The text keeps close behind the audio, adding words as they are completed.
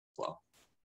flow.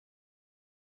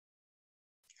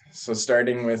 So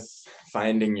starting with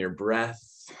finding your breath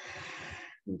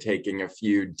and taking a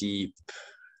few deep,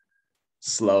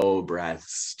 slow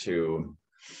breaths to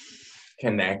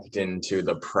connect into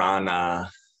the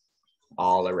prana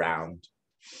all around.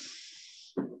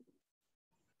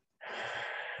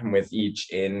 And with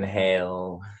each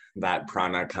inhale, that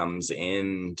prana comes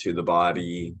into the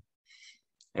body.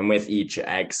 And with each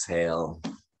exhale,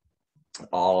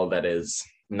 all that is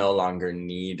no longer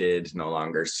needed, no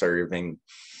longer serving,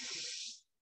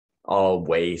 all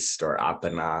waste or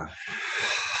apana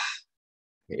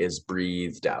is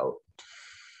breathed out.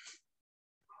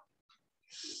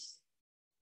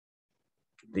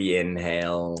 The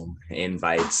inhale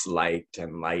invites light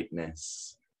and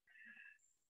lightness.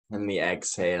 And the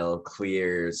exhale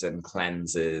clears and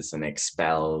cleanses and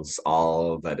expels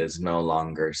all that is no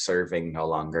longer serving, no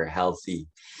longer healthy,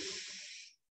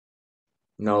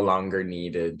 no longer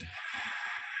needed.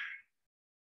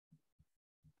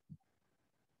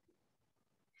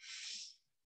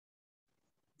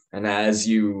 And as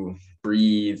you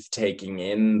breathe, taking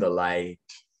in the light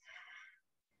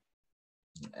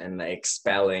and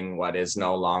expelling what is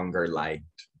no longer light,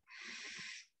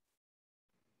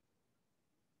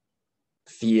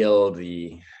 feel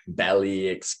the belly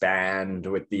expand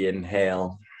with the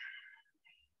inhale.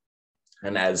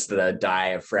 And as the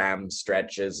diaphragm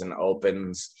stretches and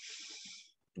opens,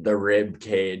 the rib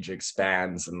cage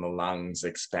expands and the lungs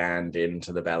expand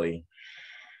into the belly.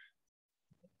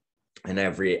 And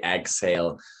every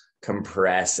exhale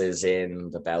compresses in,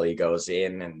 the belly goes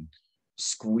in and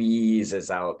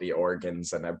squeezes out the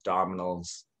organs and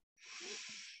abdominals,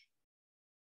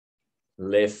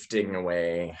 lifting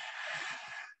away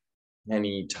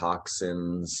any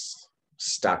toxins,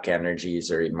 stuck energies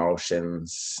or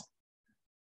emotions.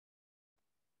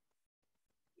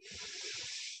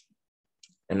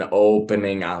 And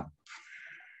opening up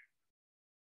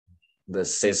the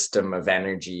system of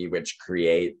energy which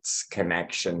creates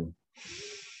connection.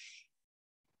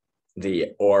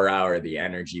 The aura or the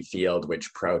energy field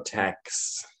which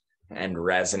protects and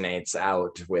resonates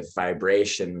out with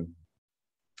vibration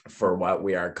for what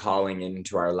we are calling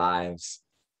into our lives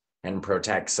and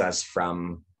protects us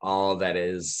from all that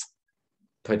is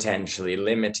potentially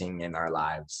limiting in our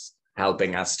lives,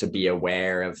 helping us to be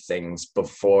aware of things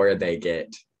before they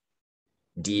get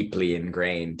deeply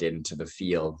ingrained into the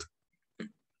field.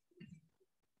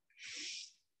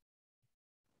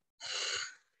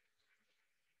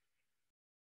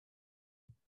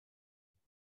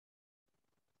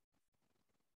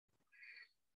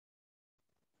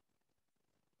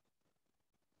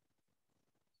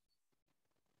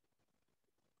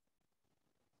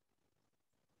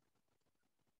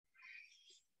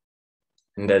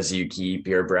 And as you keep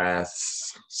your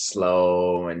breaths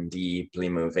slow and deeply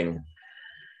moving,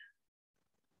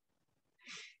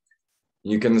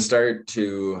 you can start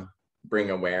to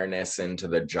bring awareness into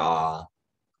the jaw.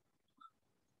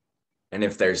 And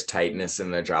if there's tightness in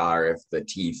the jaw, or if the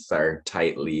teeth are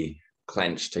tightly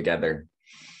clenched together,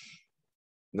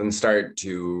 then start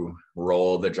to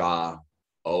roll the jaw,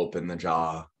 open the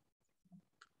jaw.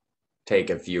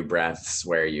 Take a few breaths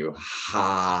where you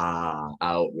ha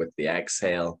out with the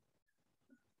exhale.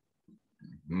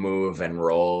 Move and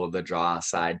roll the jaw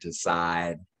side to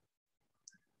side.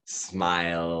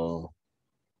 Smile.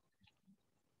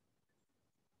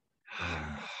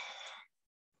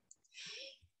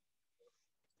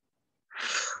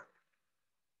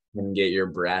 And get your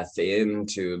breath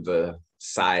into the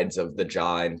sides of the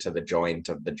jaw, into the joint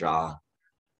of the jaw,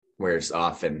 where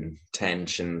often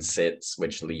tension sits,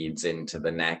 which leads into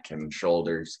the neck and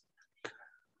shoulders.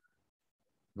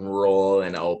 Roll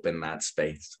and open that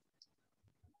space.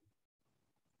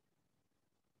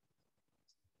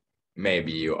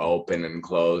 Maybe you open and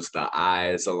close the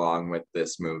eyes along with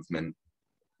this movement.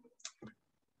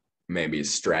 Maybe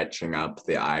stretching up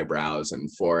the eyebrows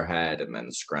and forehead and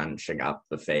then scrunching up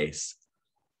the face.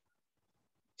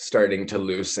 Starting to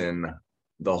loosen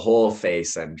the whole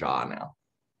face and jaw now.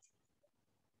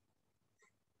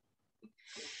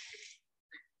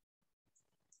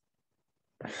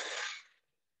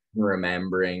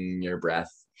 Remembering your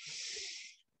breath,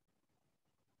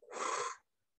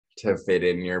 to fit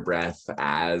in your breath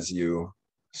as you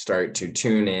start to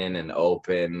tune in and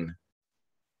open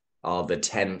all the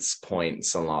tense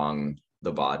points along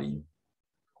the body.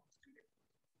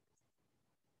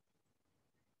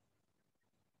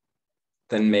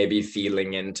 Then maybe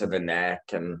feeling into the neck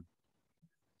and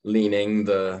leaning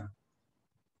the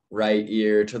right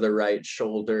ear to the right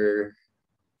shoulder,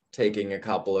 taking a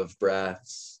couple of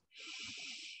breaths.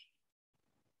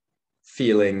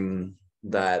 Feeling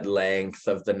that length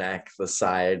of the neck, the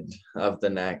side of the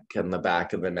neck and the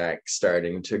back of the neck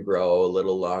starting to grow a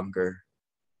little longer.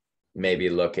 Maybe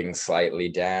looking slightly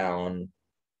down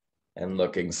and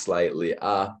looking slightly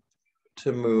up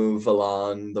to move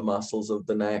along the muscles of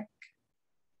the neck,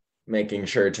 making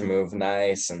sure to move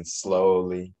nice and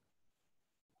slowly.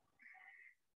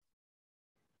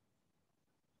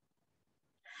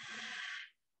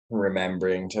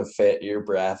 Remembering to fit your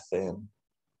breath in.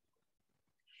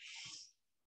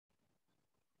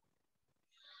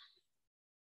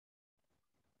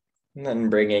 And then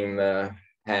bringing the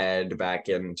head back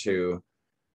into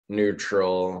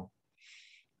neutral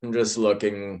and just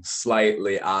looking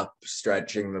slightly up,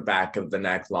 stretching the back of the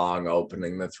neck long,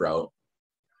 opening the throat.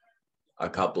 A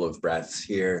couple of breaths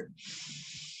here.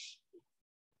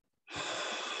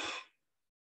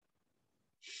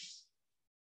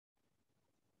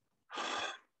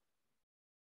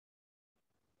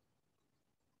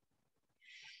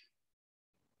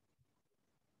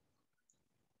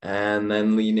 And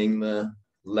then leaning the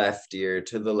left ear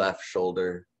to the left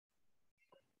shoulder,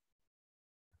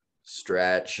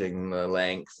 stretching the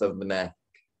length of the neck.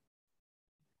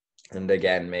 And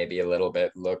again, maybe a little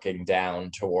bit looking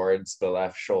down towards the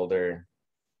left shoulder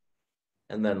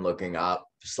and then looking up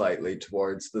slightly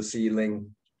towards the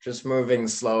ceiling, just moving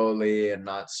slowly and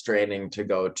not straining to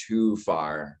go too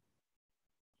far,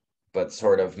 but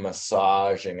sort of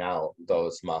massaging out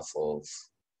those muscles.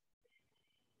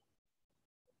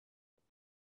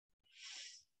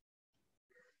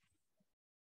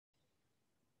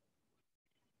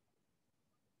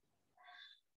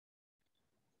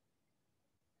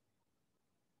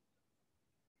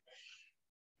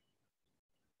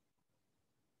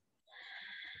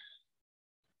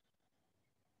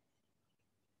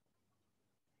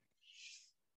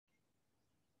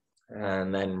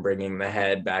 And then bringing the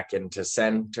head back into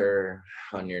center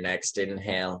on your next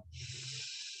inhale.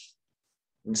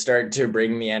 And start to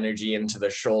bring the energy into the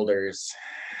shoulders.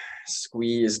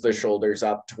 Squeeze the shoulders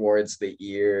up towards the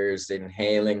ears,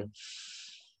 inhaling.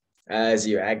 As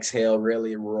you exhale,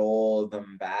 really roll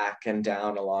them back and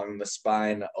down along the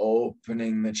spine,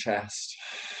 opening the chest.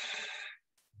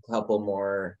 A couple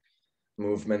more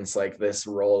movements like this,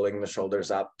 rolling the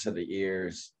shoulders up to the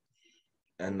ears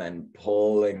and then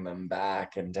pulling them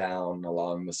back and down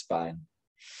along the spine.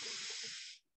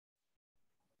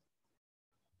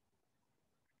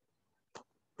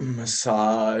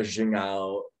 Massaging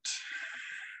out.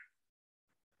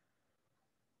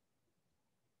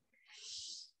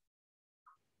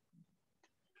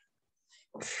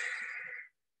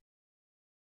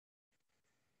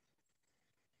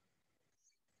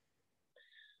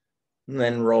 And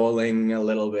then rolling a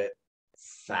little bit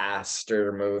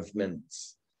faster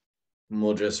movements. And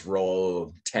we'll just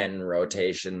roll 10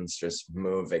 rotations, just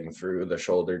moving through the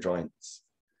shoulder joints.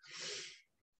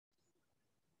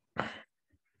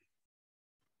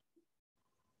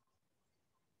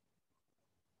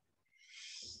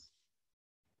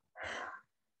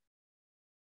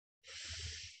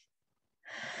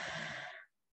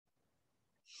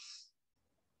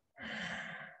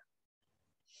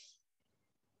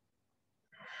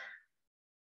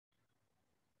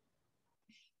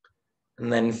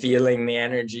 And then feeling the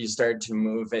energy start to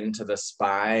move into the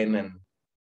spine and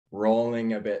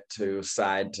rolling a bit to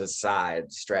side,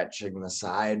 stretching the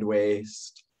side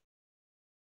waist.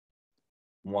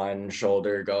 One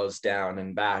shoulder goes down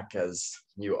and back as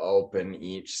you open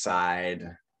each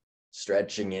side,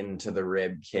 stretching into the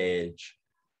rib cage.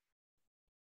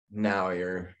 Now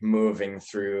you're moving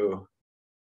through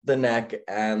the neck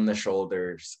and the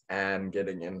shoulders and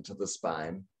getting into the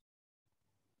spine.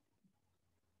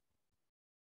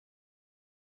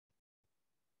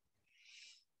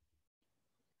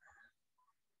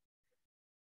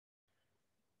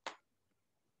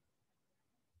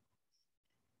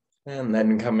 And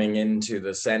then coming into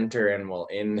the center, and we'll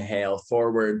inhale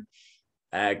forward,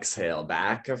 exhale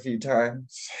back a few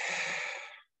times.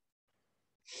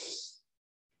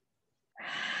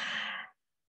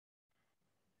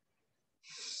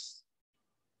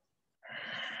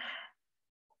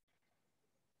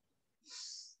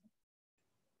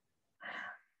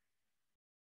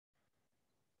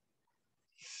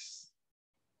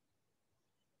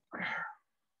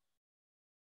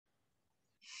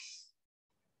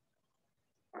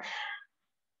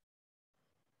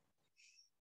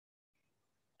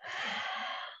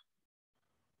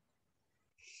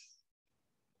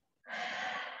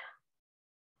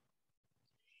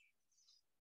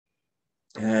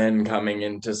 And coming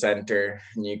into center,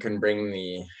 you can bring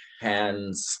the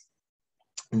hands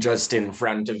just in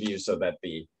front of you so that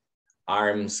the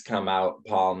arms come out,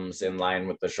 palms in line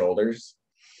with the shoulders.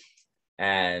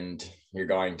 And you're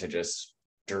going to just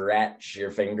stretch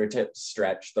your fingertips,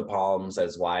 stretch the palms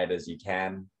as wide as you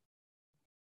can.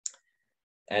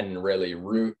 And really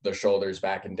root the shoulders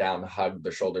back and down, hug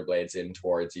the shoulder blades in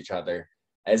towards each other,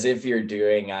 as if you're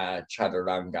doing a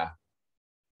chaturanga.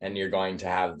 And you're going to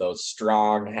have those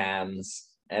strong hands,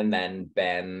 and then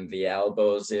bend the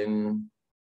elbows in,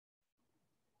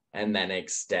 and then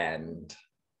extend.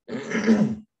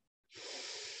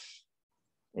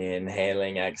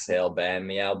 Inhaling, exhale, bend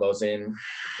the elbows in.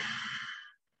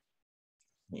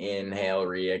 Inhale,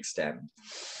 re-extend.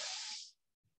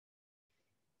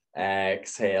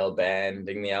 Exhale,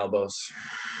 bending the elbows.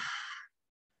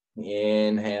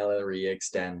 Inhale,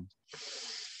 re-extend.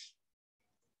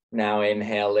 Now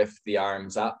inhale, lift the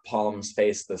arms up, palms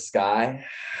face the sky.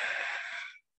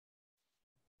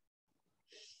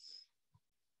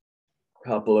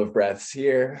 Couple of breaths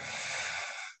here.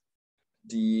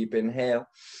 Deep inhale.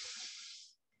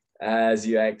 As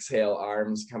you exhale,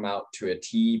 arms come out to a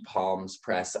T, palms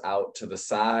press out to the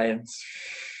sides.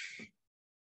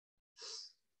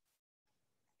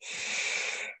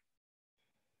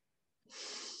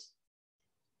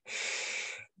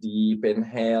 Deep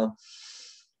inhale.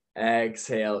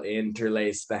 Exhale,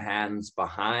 interlace the hands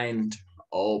behind,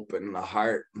 open the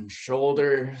heart and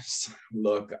shoulders,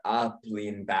 look up,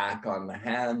 lean back on the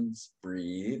hands,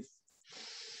 breathe.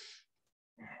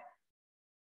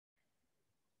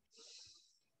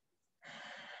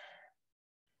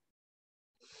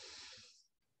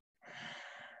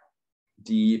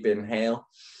 Deep inhale.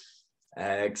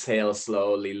 Exhale,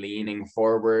 slowly leaning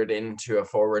forward into a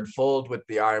forward fold with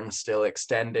the arms still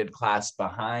extended, clasp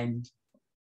behind.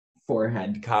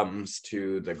 Forehead comes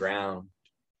to the ground.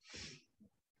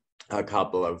 A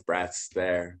couple of breaths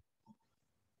there.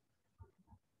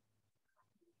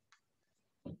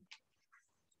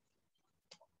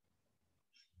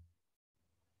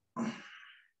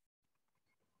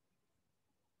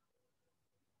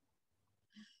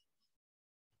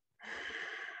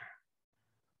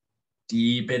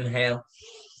 Deep inhale.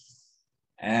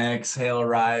 Exhale,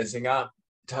 rising up.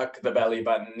 Tuck the belly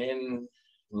button in.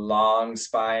 Long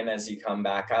spine as you come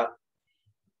back up.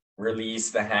 Release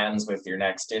the hands with your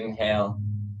next inhale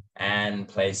and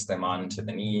place them onto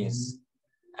the knees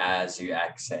as you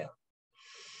exhale.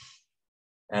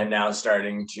 And now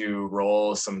starting to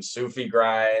roll some Sufi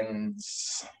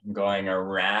grinds, going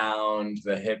around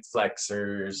the hip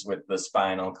flexors with the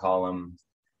spinal column,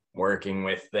 working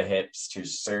with the hips to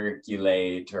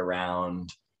circulate around,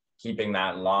 keeping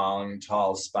that long,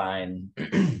 tall spine,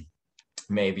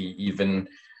 maybe even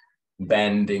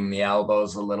bending the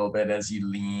elbows a little bit as you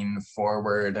lean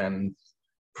forward and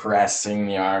pressing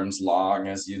the arms long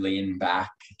as you lean back,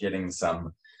 getting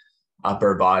some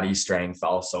upper body strength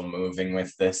also moving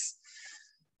with this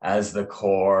as the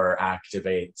core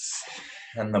activates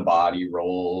and the body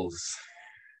rolls.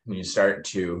 You start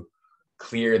to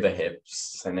clear the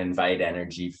hips and invite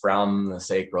energy from the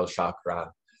sacral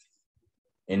chakra,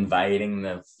 inviting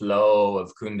the flow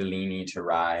of Kundalini to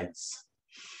rise.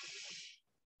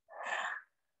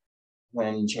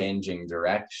 When changing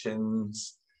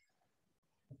directions,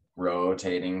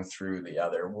 rotating through the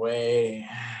other way.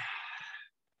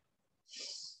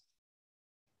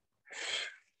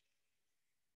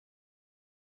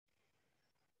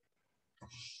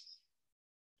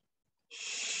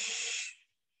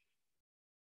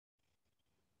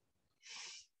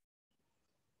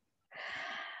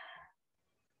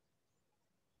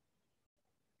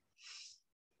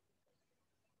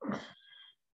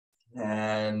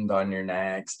 And on your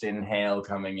next inhale,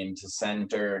 coming into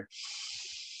center.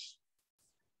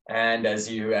 And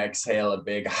as you exhale, a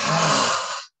big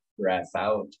breath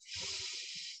out.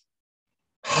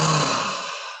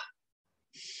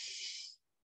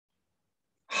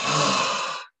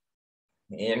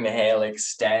 Inhale,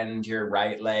 extend your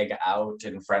right leg out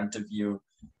in front of you,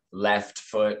 left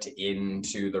foot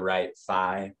into the right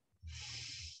thigh.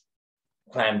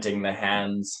 Planting the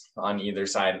hands on either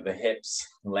side of the hips,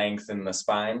 lengthen the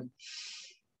spine.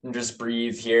 And just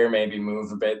breathe here, maybe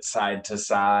move a bit side to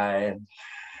side,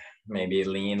 maybe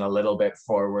lean a little bit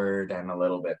forward and a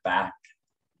little bit back.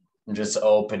 And just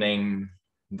opening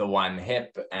the one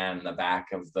hip and the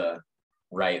back of the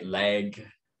right leg.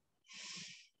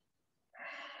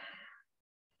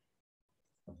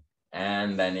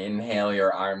 And then inhale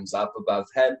your arms up above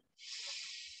head.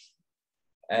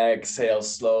 Exhale,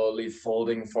 slowly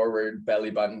folding forward, belly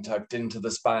button tucked into the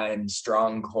spine,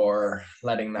 strong core,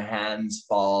 letting the hands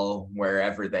fall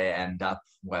wherever they end up,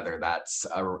 whether that's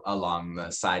along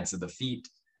the sides of the feet,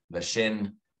 the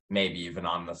shin, maybe even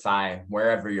on the thigh,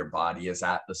 wherever your body is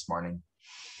at this morning.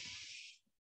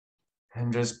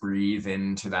 And just breathe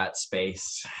into that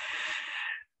space.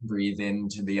 Breathe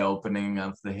into the opening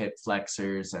of the hip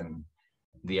flexors and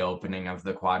the opening of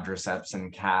the quadriceps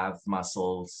and calf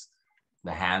muscles,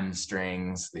 the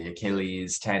hamstrings, the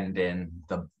Achilles tendon,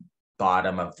 the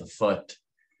bottom of the foot,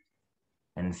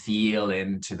 and feel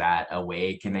into that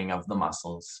awakening of the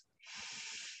muscles.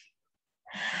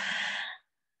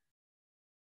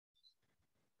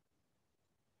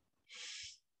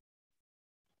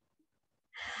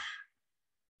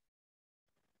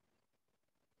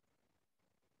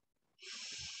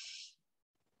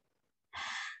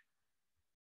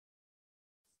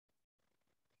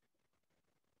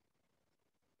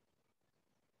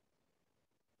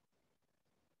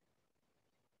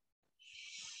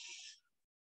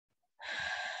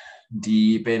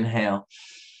 Deep inhale.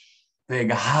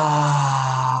 Big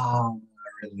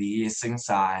releasing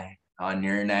sigh. On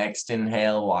your next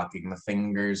inhale, walking the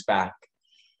fingers back,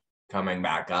 coming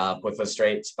back up with a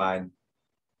straight spine.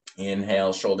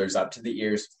 Inhale, shoulders up to the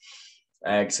ears.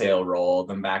 Exhale, roll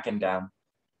them back and down.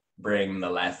 Bring the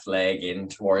left leg in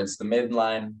towards the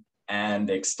midline and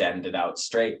extend it out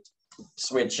straight.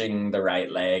 Switching the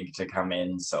right leg to come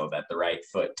in so that the right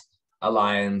foot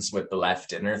aligns with the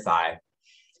left inner thigh.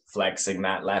 Flexing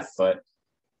that left foot.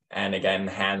 And again,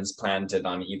 hands planted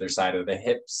on either side of the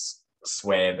hips.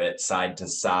 Sway a bit side to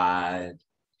side.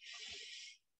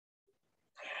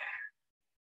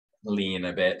 Lean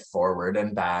a bit forward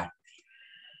and back.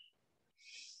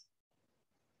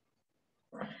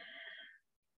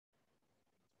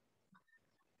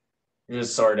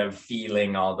 Just sort of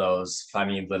feeling all those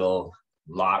funny little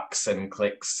locks and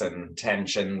clicks and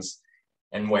tensions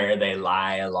and where they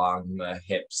lie along the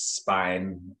hips,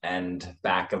 spine, and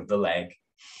back of the leg.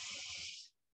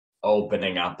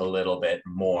 Opening up a little bit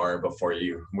more before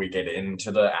we get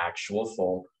into the actual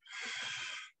fold.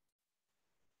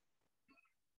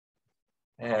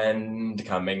 And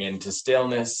coming into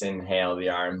stillness, inhale the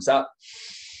arms up.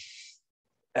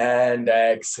 And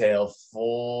exhale,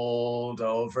 fold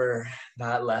over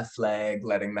that left leg,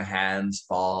 letting the hands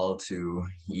fall to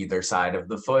either side of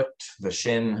the foot, the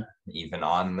shin, even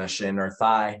on the shin or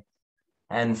thigh,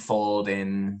 and fold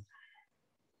in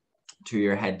to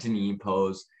your head to knee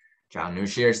pose, Janu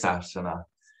Shirsasana,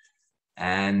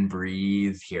 and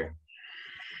breathe here.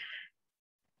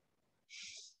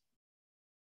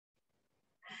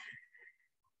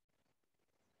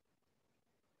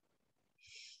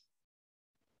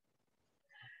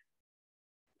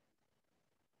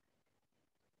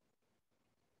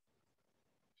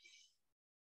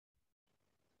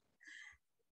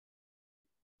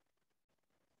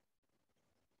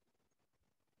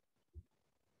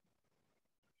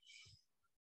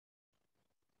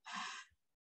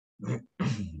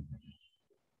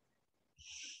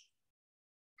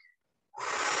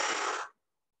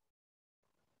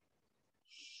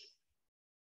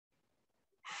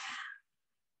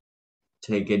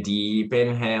 Take a deep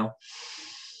inhale,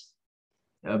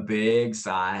 a big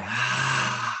sigh.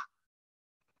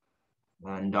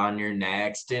 And on your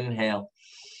next inhale,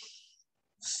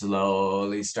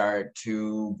 slowly start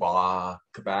to walk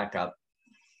back up.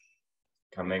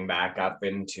 Coming back up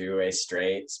into a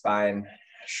straight spine,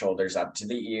 shoulders up to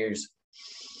the ears.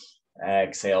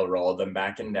 Exhale, roll them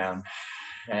back and down.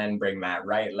 And bring that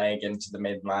right leg into the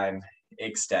midline.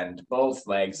 Extend both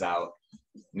legs out.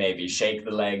 Maybe shake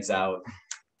the legs out.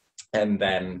 And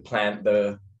then plant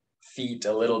the feet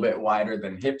a little bit wider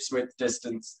than hips width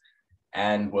distance.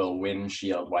 And we'll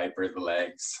windshield wiper the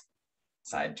legs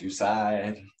side to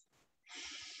side.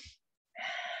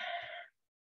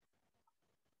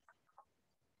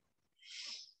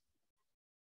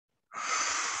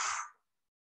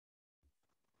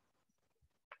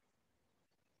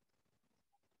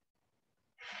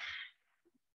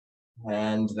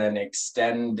 And then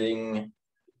extending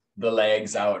the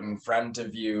legs out in front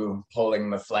of you, pulling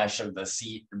the flesh of the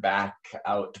seat back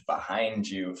out behind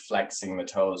you, flexing the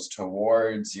toes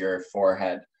towards your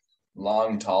forehead,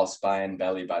 long, tall spine,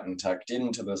 belly button tucked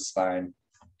into the spine,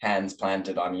 hands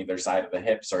planted on either side of the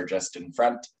hips or just in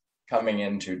front, coming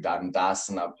into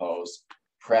Dandasana pose,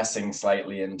 pressing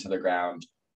slightly into the ground,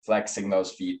 flexing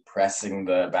those feet, pressing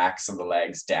the backs of the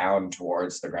legs down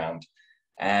towards the ground,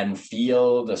 and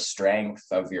feel the strength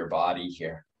of your body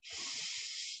here.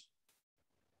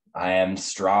 I am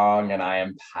strong and I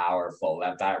am powerful.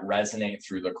 Let that resonate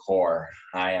through the core.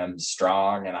 I am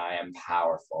strong and I am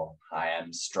powerful. I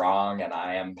am strong and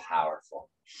I am powerful.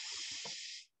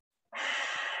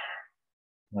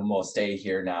 And we'll stay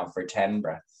here now for 10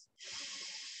 breaths.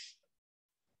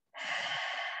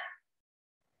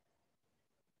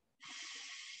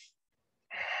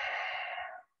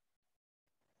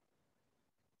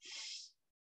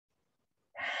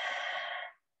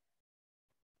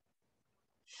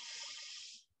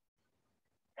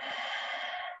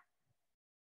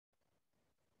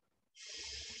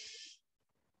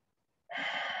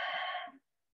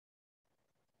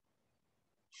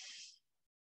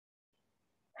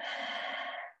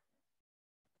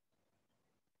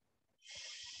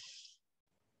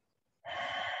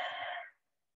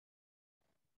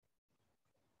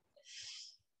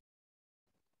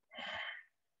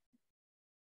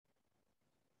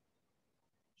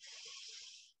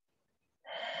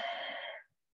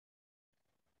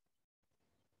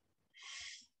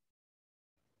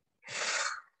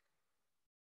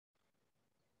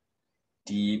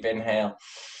 Deep inhale.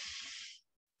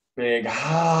 Big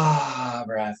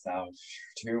breath out.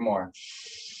 2 more.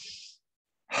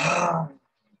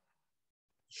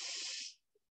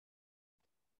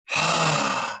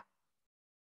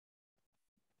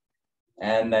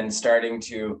 And then starting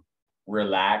to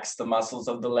relax the muscles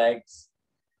of the legs.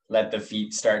 Let the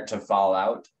feet start to fall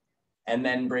out. And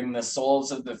then bring the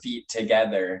soles of the feet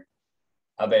together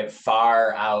a bit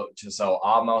far out, so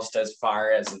almost as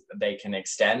far as they can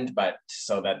extend, but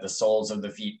so that the soles of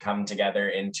the feet come together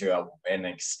into an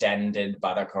extended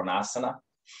Baddha Konasana.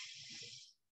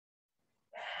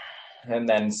 And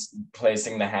then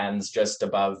placing the hands just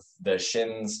above the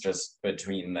shins, just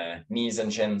between the knees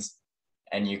and shins,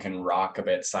 and you can rock a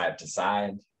bit side to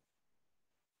side.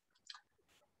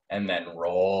 And then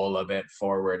roll a bit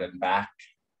forward and back.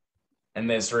 And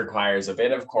this requires a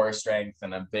bit of core strength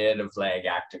and a bit of leg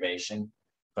activation,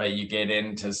 but you get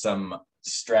into some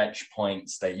stretch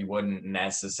points that you wouldn't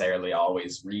necessarily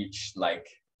always reach, like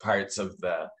parts of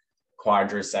the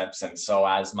quadriceps and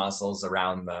psoas muscles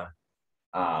around the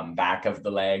back of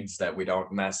the legs that we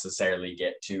don't necessarily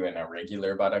get to in a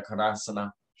regular Baddha Konasana.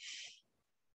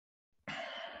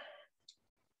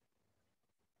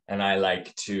 And I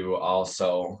like to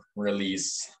also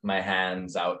release my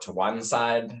hands out to one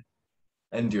side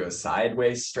and do a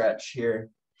sideways stretch here.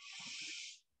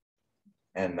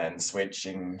 And then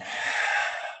switching.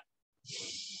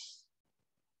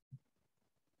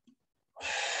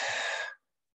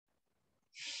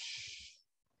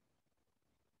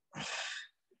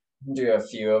 Do a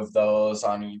few of those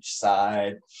on each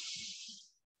side.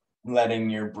 Letting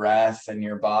your breath and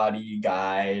your body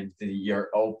guide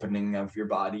your opening of your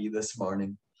body this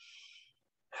morning.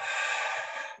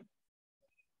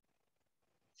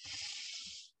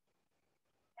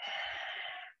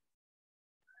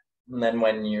 And then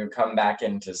when you come back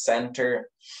into center,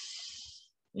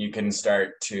 you can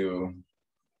start to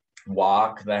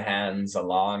walk the hands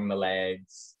along the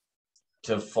legs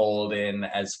to fold in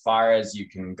as far as you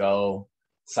can go.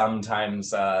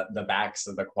 Sometimes the backs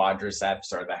of the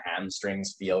quadriceps or the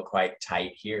hamstrings feel quite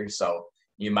tight here, so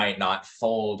you might not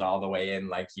fold all the way in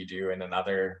like you do in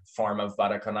another form of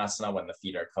Baddha Konasana when the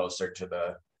feet are closer to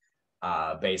the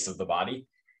base of the body.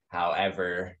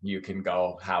 However you can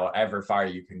go, however far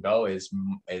you can go is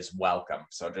welcome.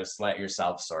 So just let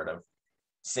yourself sort of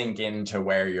sink into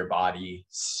where your body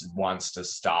wants to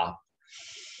stop.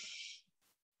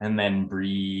 And then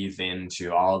breathe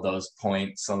into all those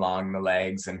points along the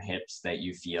legs and hips that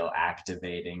you feel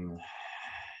activating.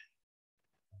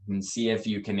 And see if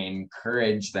you can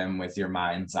encourage them with your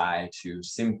mind's eye to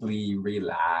simply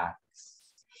relax.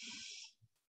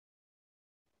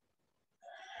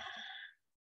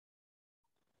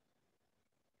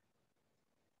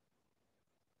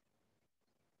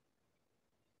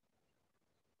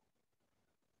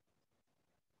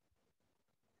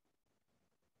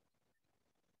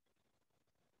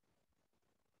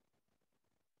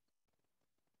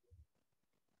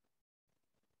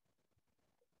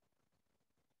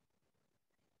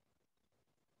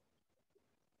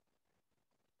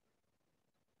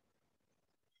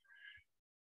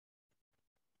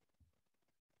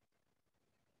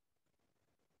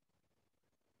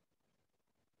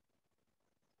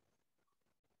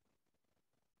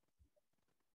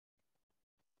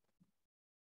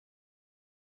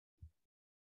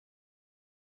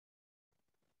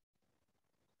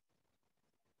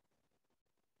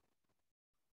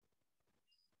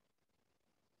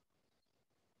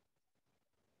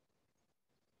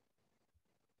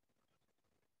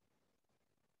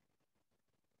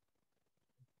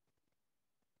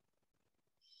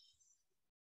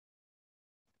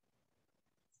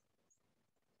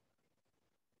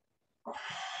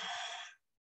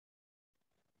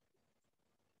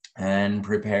 And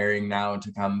preparing now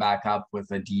to come back up with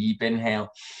a deep inhale.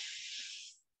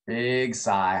 Big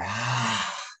sigh.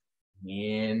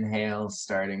 Inhale,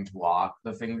 starting to walk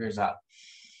the fingers up.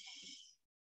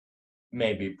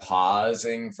 Maybe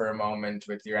pausing for a moment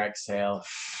with your exhale.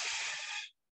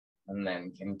 And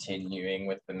then continuing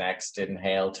with the next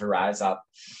inhale to rise up.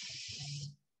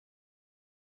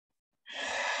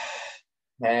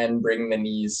 And bring the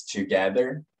knees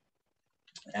together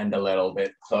and a little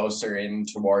bit closer in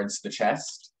towards the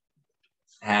chest.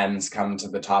 Hands come to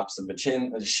the tops of the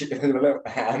chin.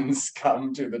 Hands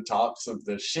come to the tops of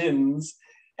the shins,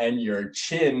 and your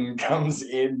chin comes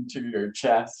into your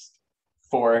chest.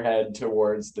 Forehead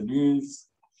towards the knees.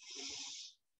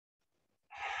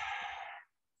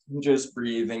 Just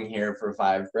breathing here for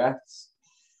 5 breaths.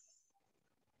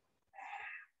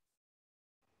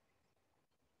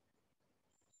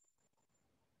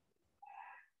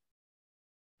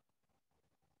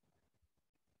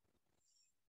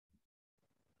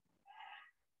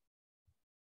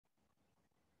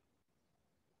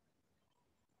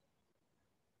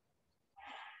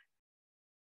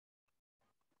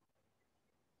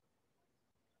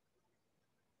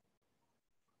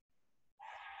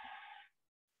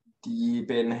 Deep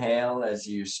inhale as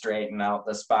you straighten out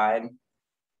the spine.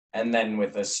 And then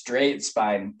with a straight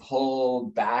spine, pull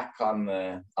back on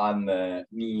the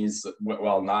knees.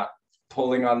 Well, not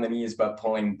pulling on the knees, but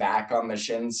pulling back on the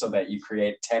shins so that you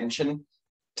create tension.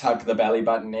 Tuck the belly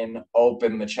button in,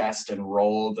 open the chest, and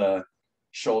roll the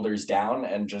shoulders down,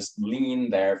 and just lean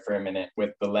there for a minute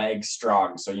with the legs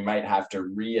strong. So you might have to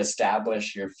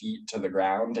reestablish your feet to the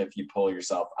ground if you pull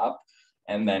yourself up,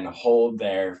 and then hold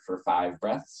there for 5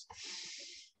 breaths,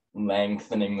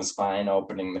 lengthening the spine,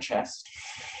 opening the chest.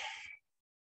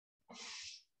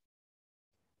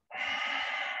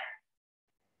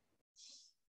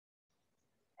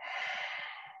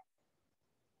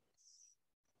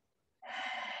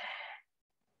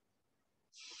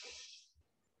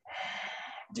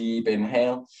 Deep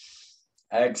inhale.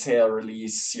 Exhale,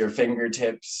 release your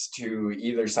fingertips to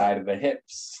either side of the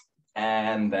hips,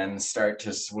 and then start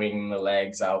to swing the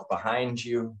legs out behind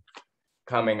you,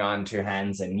 coming onto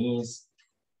hands and knees,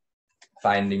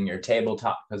 finding your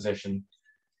tabletop position.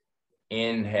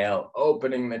 Inhale,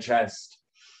 opening the chest.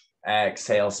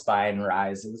 Exhale, spine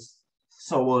rises.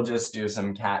 So we'll just do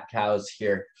some cat-cows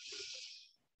here.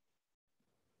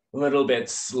 A little bit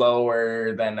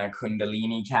slower than a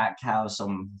Kundalini cat-cow,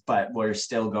 but we're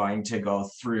still going to go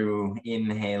through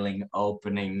inhaling,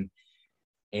 opening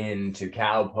into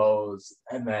cow pose,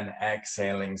 and then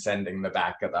exhaling, sending the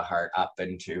back of the heart up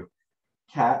into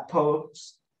cat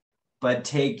pose. But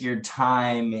take your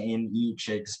time in each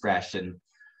expression,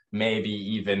 maybe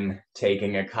even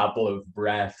taking a couple of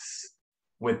breaths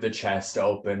with the chest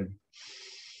open.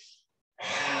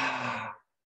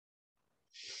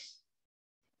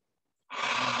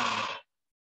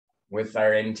 With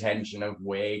our intention of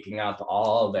waking up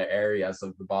all the areas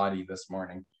of the body this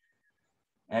morning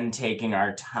and taking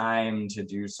our time to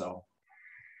do so.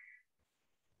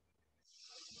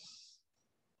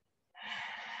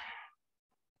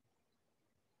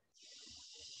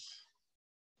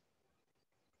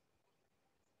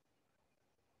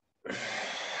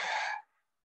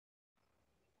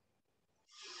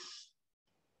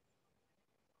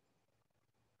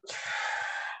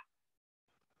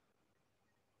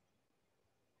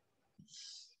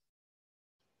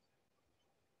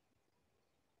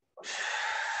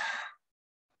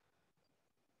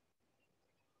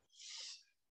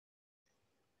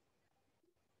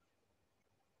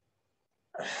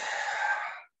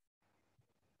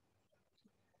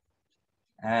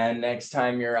 And next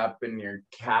time you're up in your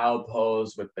cow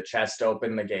pose with the chest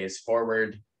open, the gaze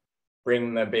forward,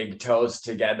 bring the big toes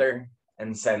together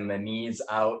and send the knees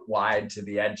out wide to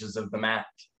the edges of the mat.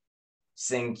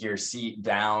 Sink your seat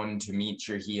down to meet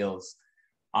your heels.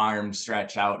 Arms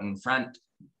stretch out in front,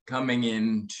 coming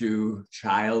into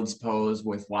child's pose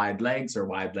with wide legs, or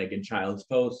wide-legged child's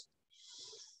pose.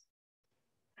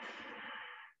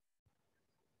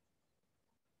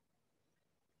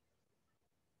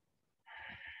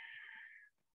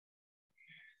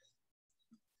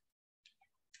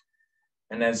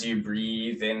 And as you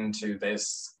breathe into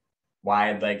this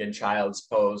wide-legged child's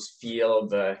pose, feel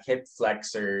the hip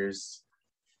flexors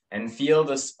and feel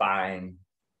the spine.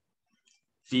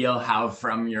 Feel how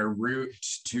from your root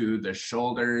to the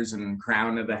shoulders and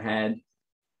crown of the head,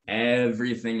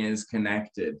 everything is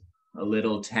connected. A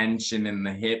little tension in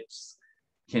the hips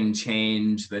can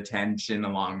change the tension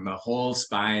along the whole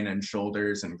spine and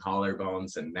shoulders and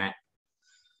collarbones and neck.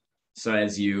 So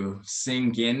as you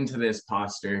sink into this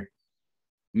posture,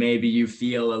 maybe you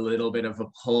feel a little bit of a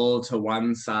pull to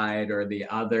one side or the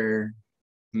other,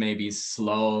 maybe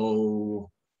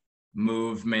slow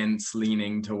movements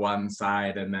leaning to one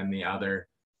side and then the other,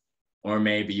 or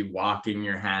maybe walking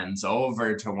your hands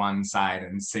over to one side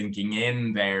and sinking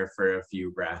in there for a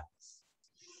few breaths.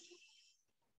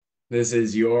 This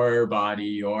is your body,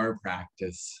 your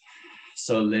practice.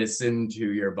 So listen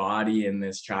to your body in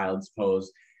this child's pose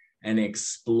and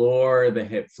explore the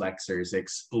hip flexors,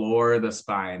 explore the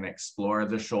spine, explore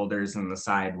the shoulders and the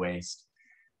side waist.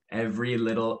 Every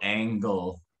little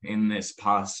angle in this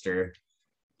posture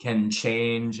can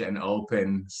change and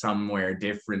open somewhere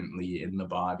differently in the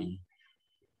body.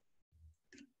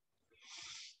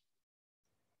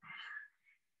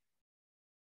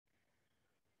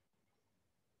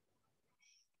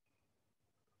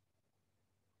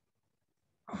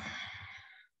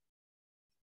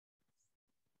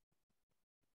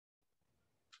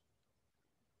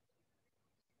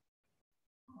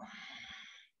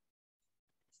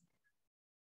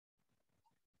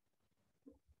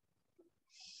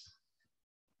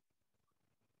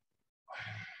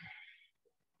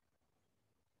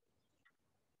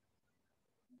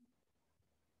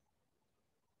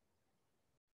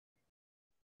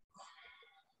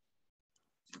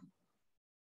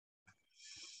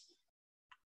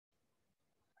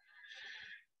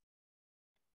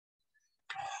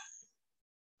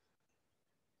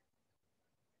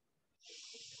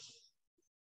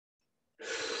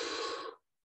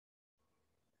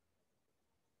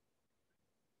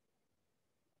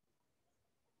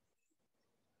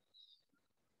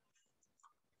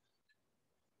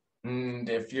 And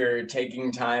if you're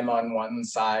taking time on one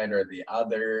side or the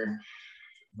other,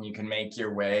 you can make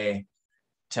your way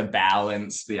to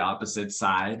balance the opposite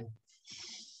side.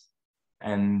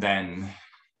 And then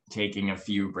taking a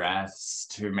few breaths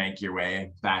to make your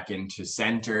way back into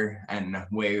center, and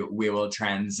we will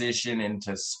transition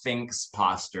into Sphinx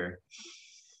posture.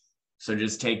 So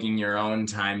just taking your own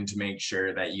time to make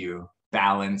sure that you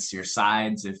balance your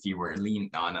sides if you were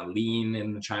on a lean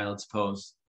in the child's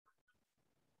pose.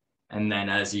 And then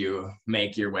as you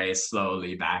make your way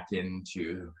slowly back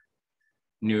into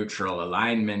neutral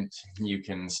alignment, you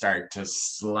can start to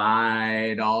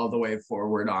slide all the way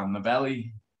forward on the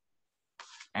belly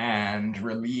and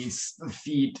release the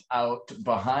feet out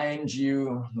behind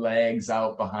you, legs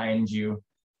out behind you,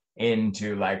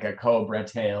 into like a cobra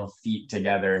tail, feet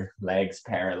together, legs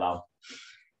parallel.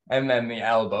 And then the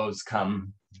elbows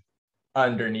come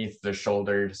underneath the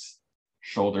shoulders.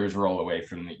 Shoulders roll away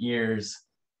from the ears.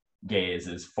 Gaze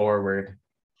is forward.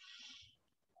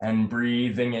 And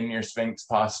breathing in your Sphinx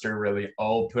posture, really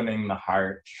opening the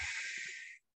heart.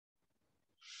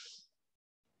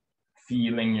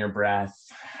 Feeling your breath.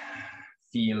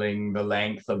 Feeling the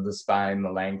length of the spine,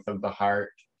 the length of the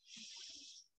heart.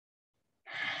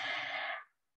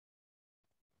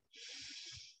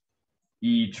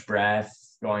 Each breath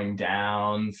going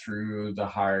down through the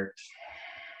heart,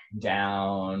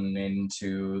 down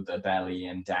into the belly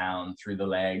and down through the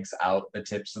legs, out the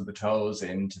tips of the toes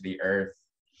into the earth.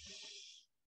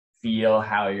 Feel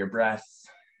how your breath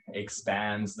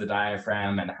expands the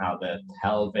diaphragm and how the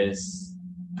pelvis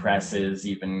presses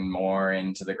even more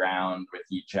into the ground with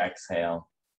each exhale.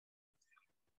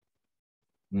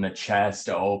 And the chest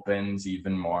opens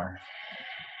even more.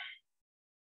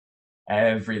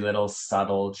 Every little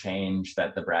subtle change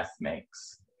that the breath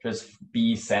makes, just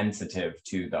be sensitive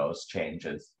to those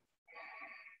changes.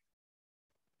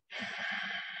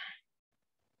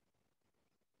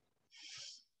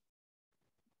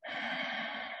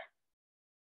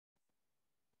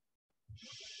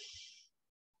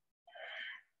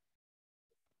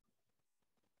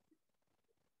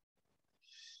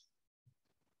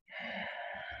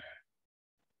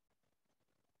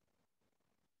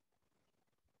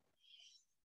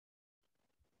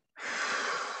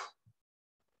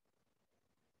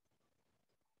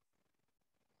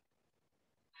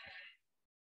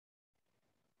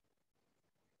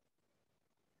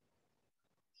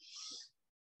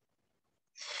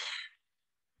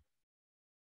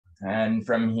 And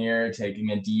from here,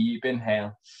 taking a deep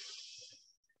inhale.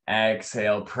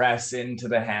 Exhale, press into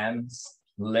the hands.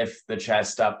 Lift the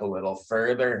chest up a little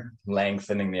further,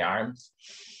 lengthening the arms.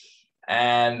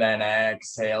 And then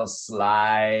exhale,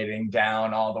 sliding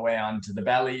down all the way onto the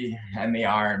belly. And the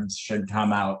arms should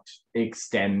come out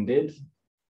extended.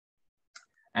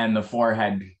 And the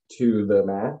forehead to the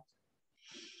mat.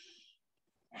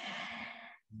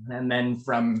 And then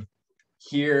from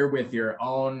here, with your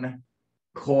own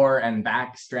core and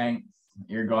back strength,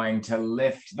 you're going to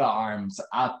lift the arms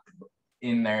up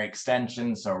in their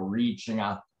extension, so reaching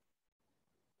up,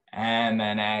 and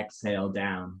then exhale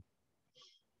down.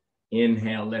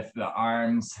 Inhale, lift the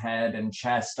arms, head and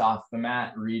chest off the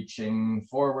mat, reaching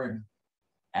forward.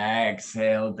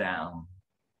 Exhale down.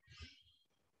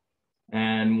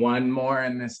 And one more,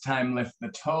 and this time lift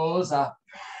the toes up.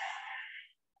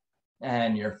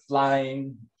 And you're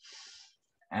flying.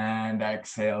 And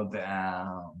exhale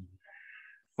down.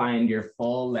 Find your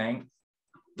full length.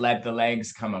 Let the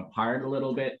legs come apart a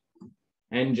little bit.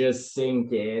 And just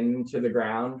sink into the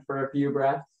ground for a few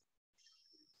breaths.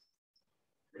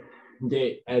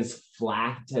 Get as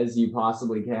flat as you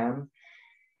possibly can.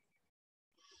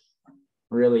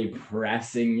 Really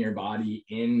pressing your body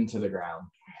into the ground.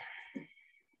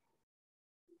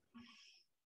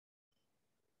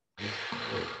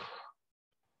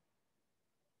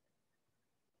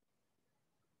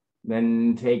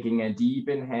 Then taking a deep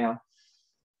inhale.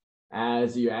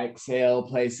 As you exhale,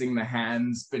 placing the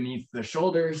hands beneath the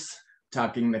shoulders,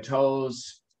 tucking the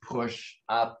toes, push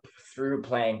up through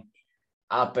plank,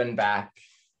 up and back,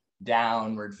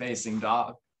 downward facing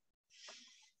dog.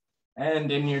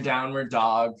 And in your downward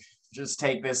dog, just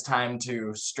take this time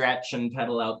to stretch and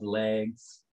pedal out the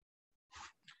legs.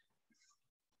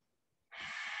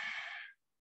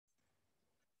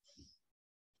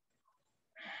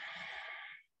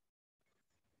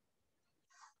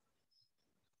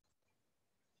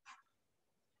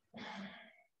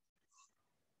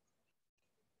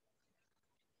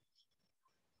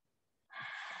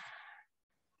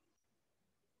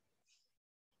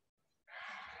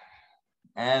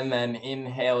 And then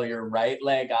inhale your right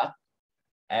leg up.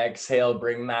 Exhale,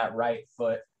 bring that right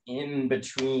foot in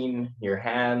between your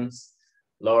hands.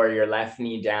 Lower your left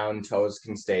knee down, toes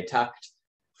can stay tucked,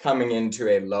 coming into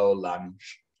a low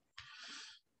lunge.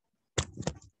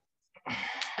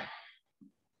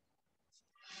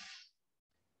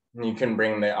 You can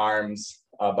bring the arms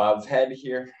above head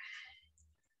here.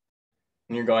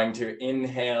 And you're going to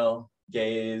inhale,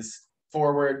 gaze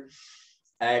forward.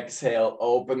 Exhale,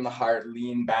 open the heart,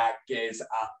 lean back, gaze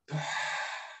up.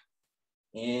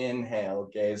 Inhale,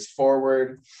 gaze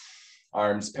forward,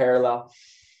 arms parallel.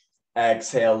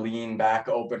 Exhale, lean back,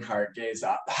 open heart, gaze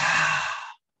up.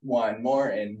 One more,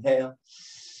 inhale.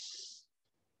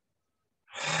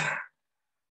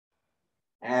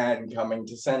 And coming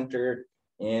to center,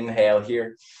 inhale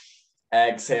here.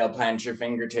 Exhale, plant your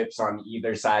fingertips on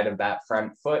either side of that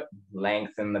front foot.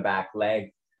 Lengthen the back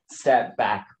leg. Step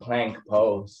back, plank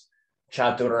pose.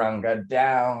 Chaturanga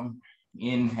down.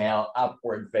 Inhale,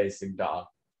 upward facing dog.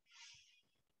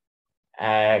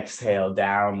 Exhale,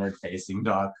 downward facing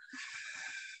dog.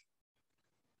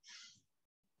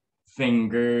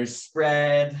 Fingers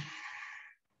spread.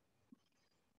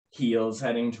 Heels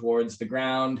heading towards the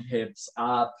ground, hips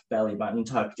up, belly button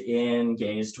tucked in,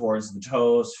 gaze towards the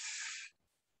toes.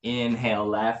 Inhale,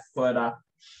 left foot up.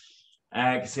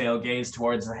 Exhale, gaze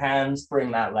towards the hands.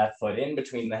 Bring that left foot in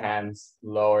between the hands.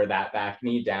 Lower that back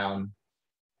knee down.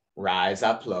 Rise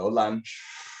up, low lunge.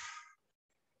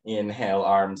 Inhale,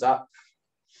 arms up.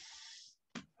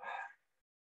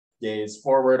 Gaze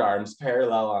forward, arms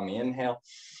parallel on the inhale.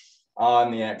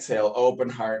 On the exhale, open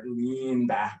heart, lean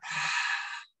back.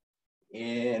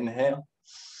 Inhale.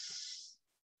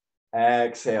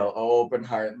 Exhale, open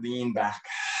heart, lean back.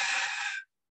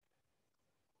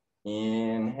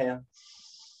 Inhale.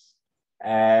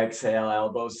 Exhale,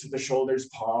 elbows to the shoulders,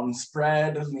 palms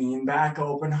spread, lean back,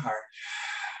 open heart.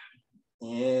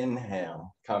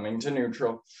 Inhale, coming to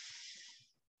neutral.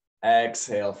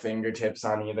 Exhale, fingertips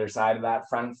on either side of that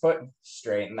front foot.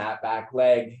 Straighten that back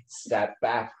leg. Step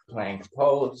back, plank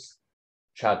pose.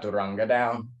 Chaturanga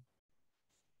down.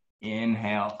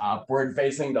 Inhale, upward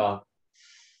facing dog.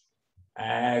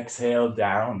 Exhale,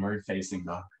 downward facing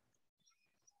dog.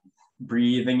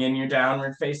 Breathing in your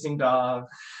downward facing dog.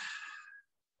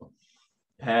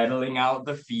 Pedaling out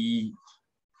the feet.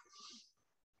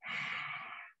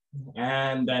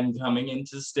 And then coming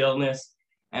into stillness.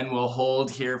 And we'll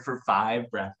hold here for 5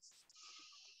 breaths.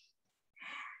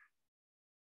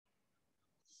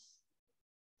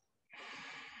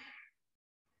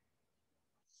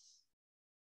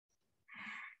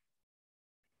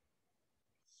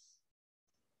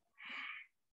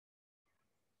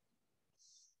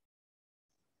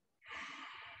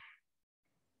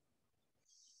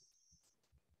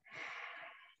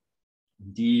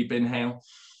 Deep inhale.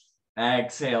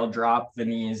 Exhale, drop the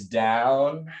knees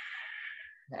down.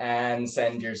 And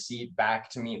send your seat back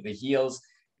to meet the heels.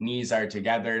 Knees are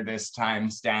together, this time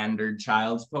standard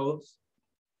child's pose.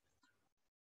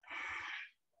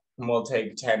 And we'll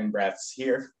take 10 breaths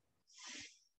here.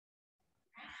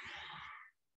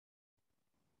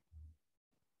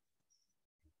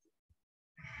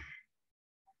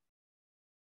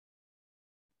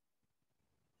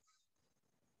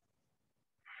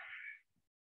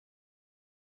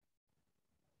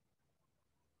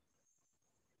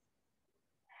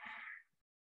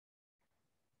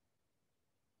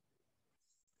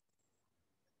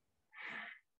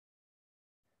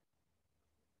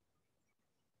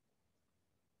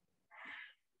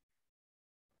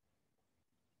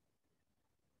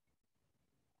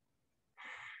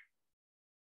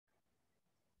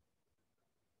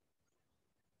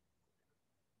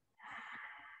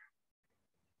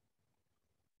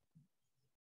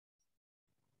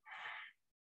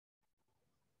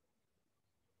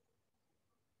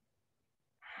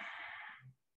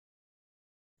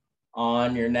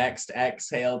 On your next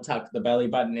exhale, tuck the belly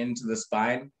button into the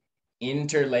spine.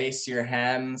 Interlace your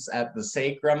hands at the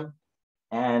sacrum.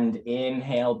 And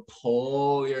inhale,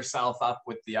 pull yourself up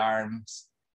with the arms.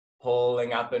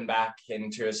 Pulling up and back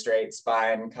into a straight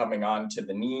spine, coming onto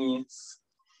the knees.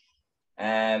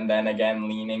 And then again,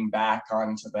 leaning back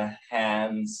onto the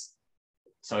hands.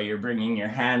 So you're bringing your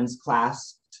hands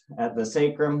clasped at the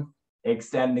sacrum,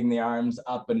 extending the arms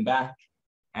up and back.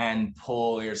 And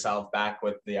pull yourself back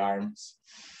with the arms.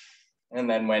 And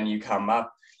then when you come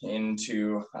up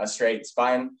into a straight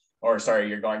spine,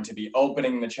 you're going to be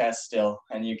opening the chest still,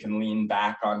 and you can lean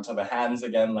back onto the hands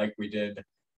again like we did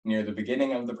near the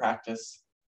beginning of the practice.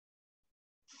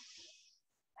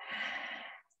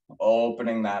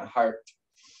 Opening that heart.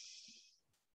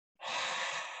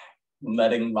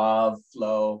 Letting love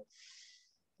flow.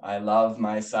 I love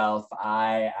myself.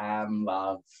 I am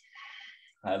love.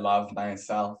 I love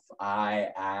myself. I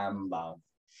am love.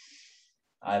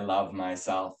 I love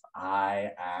myself.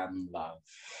 I am love.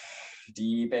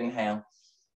 Deep inhale.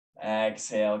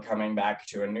 Exhale, coming back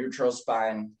to a neutral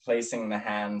spine, placing the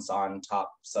hands on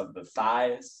tops of the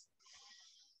thighs.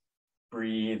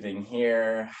 Breathing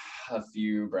here, a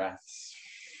few breaths.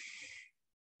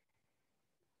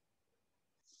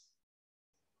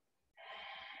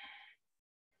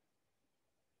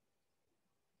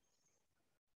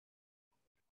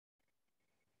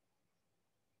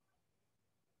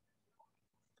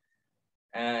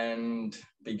 And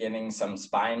beginning some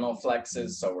spinal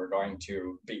flexes. So we're going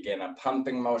to begin a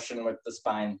pumping motion with the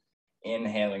spine,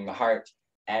 inhaling the heart,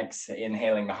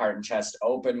 inhaling the heart and chest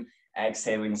open,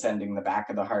 exhaling, sending the back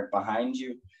of the heart behind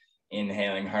you,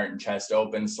 inhaling heart and chest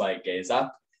open, slight gaze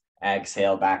up,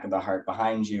 exhale, back of the heart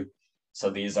behind you. So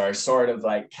these are sort of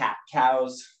like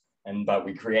cat-cows, but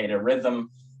we create a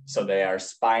rhythm. So they are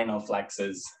spinal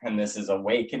flexes, and this is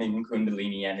awakening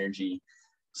Kundalini energy.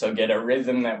 So get a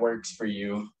rhythm that works for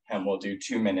you, and we'll do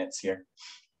 2 minutes here.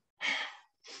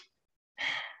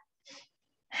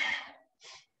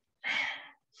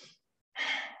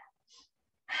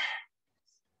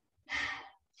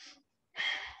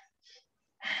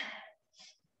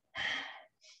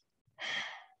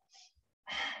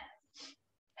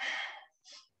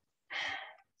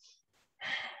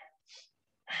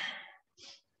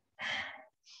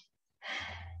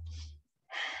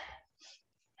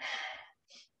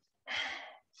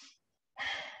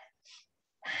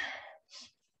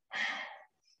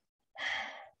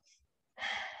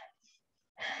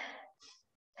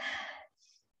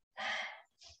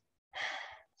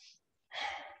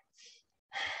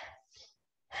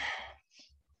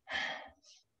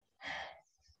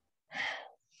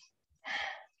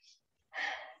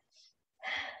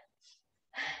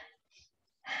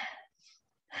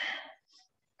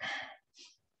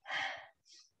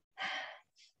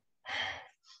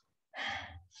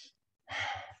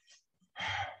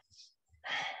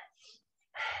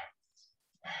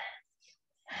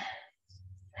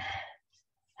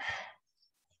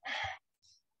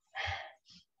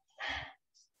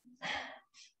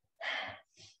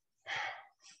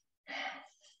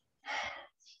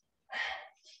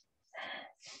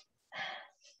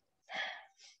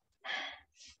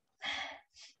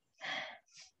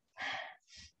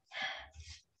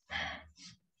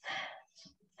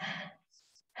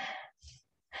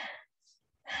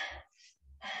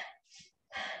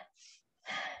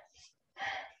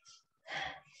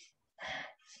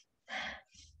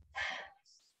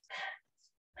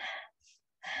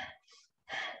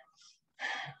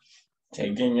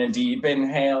 Taking a deep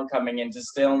inhale, coming into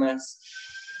stillness,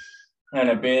 and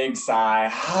a big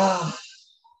sigh.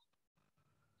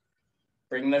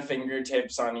 Bring the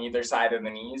fingertips on either side of the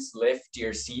knees. Lift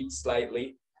your seat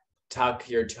slightly. Tuck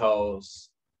your toes.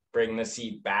 Bring the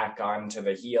seat back onto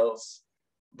the heels.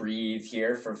 Breathe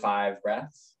here for 5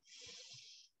 breaths.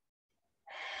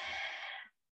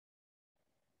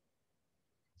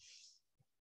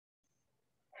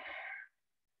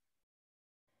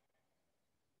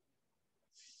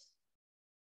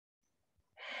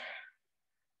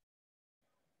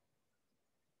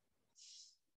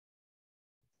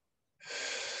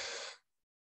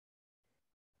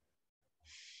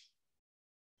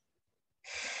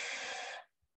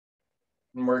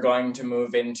 And we're going to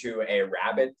move into a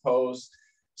rabbit pose.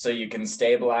 So you can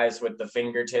stabilize with the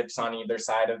fingertips on either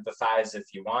side of the thighs if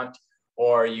you want,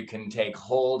 or you can take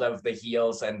hold of the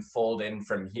heels and fold in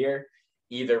from here.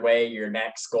 Either way, your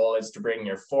next goal is to bring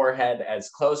your forehead as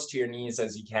close to your knees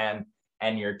as you can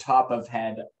and your top of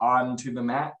head onto the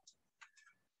mat.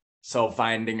 So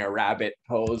finding a rabbit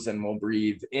pose, and we'll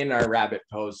breathe in our rabbit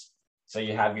pose. So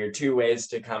you have your 2 ways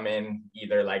to come in,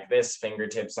 either like this,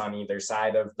 fingertips on either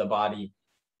side of the body.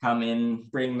 Come in,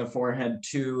 bring the forehead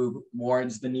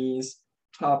towards the knees,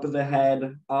 top of the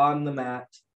head on the mat,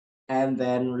 and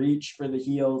then reach for the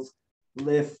heels,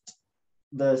 lift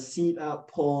the seat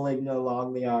up, pulling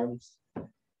along the arms.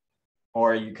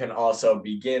 Or you can also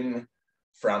begin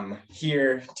from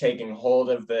here, taking hold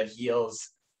of the heels,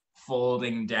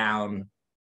 folding down,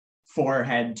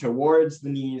 forehead towards the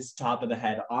knees, top of the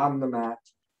head on the mat.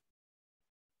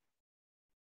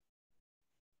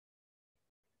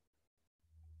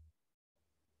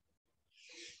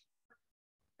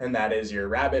 And that is your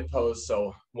rabbit pose.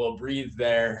 So we'll breathe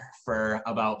there for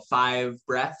about 5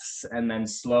 breaths and then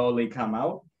slowly come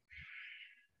out.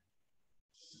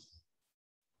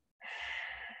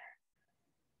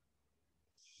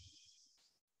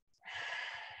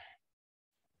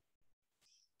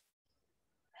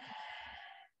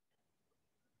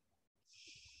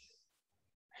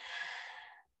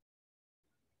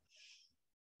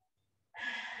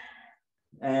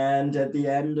 And at the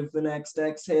end of the next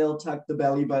exhale, tuck the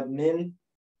belly button in,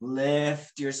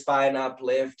 lift your spine up,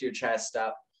 lift your chest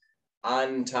up,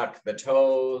 untuck the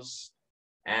toes,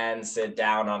 and sit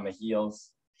down on the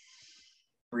heels.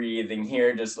 Breathing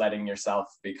here, just letting yourself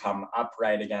become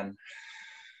upright again.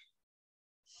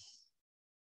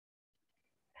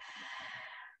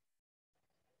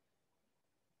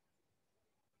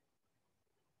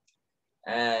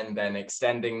 And then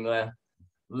extending the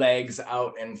legs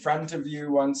out in front of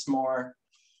you once more,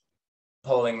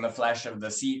 pulling the flesh of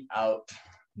the seat out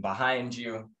behind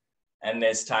you. And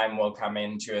this time we'll come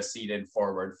into a seated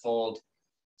forward fold.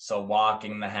 So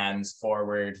walking the hands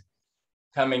forward,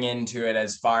 coming into it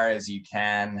as far as you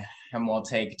can, and we'll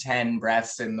take 10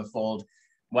 breaths in the fold,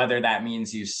 whether that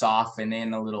means you soften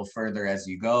in a little further as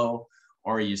you go,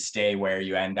 or you stay where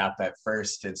you end up at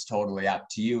first. It's totally up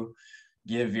to you.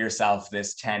 Give yourself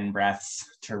this 10 breaths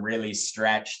to really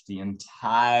stretch the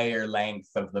entire length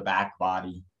of the back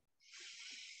body.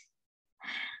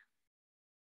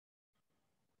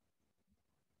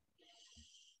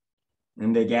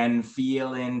 And again,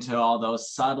 feel into all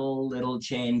those subtle little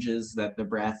changes that the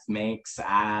breath makes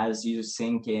as you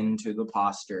sink into the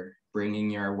posture,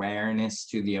 bringing your awareness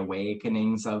to the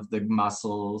awakenings of the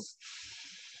muscles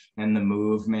and the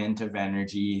movement of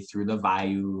energy through the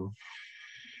vayu.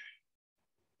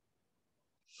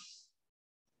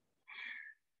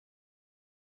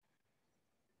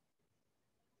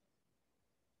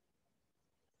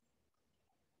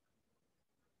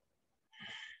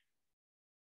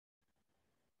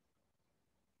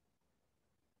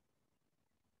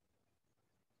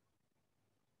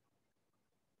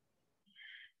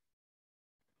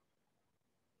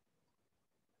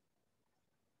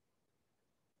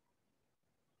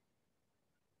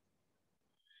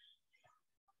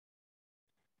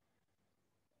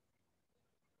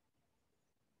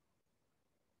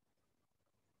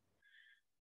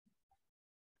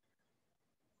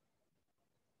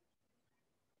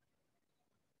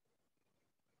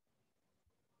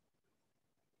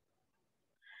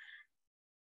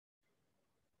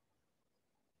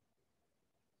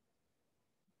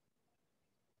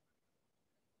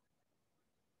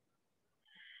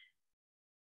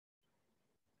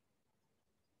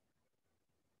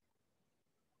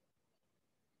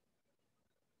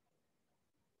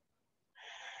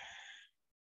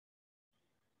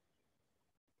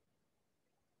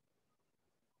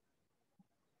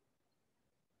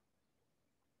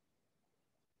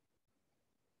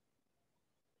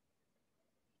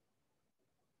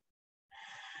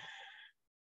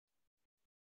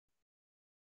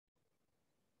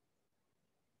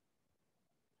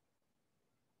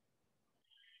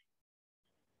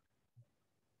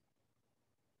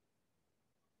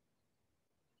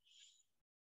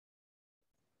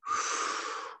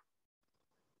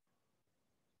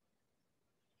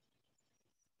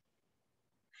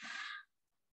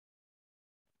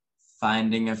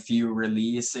 Finding a few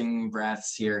releasing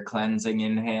breaths here, cleansing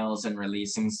inhales and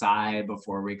releasing sigh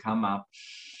before we come up.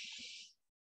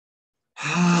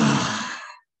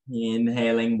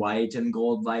 Inhaling white and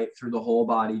gold light through the whole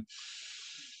body.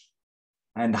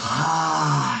 And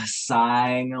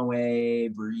sighing away,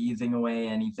 breathing away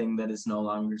anything that is no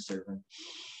longer serving.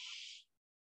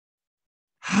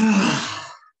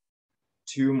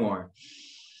 2 more.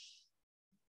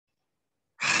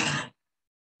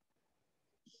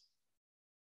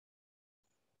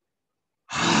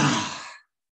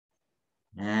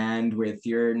 And with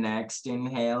your next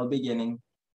inhale beginning,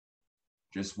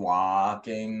 just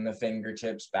walking the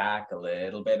fingertips back a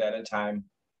little bit at a time.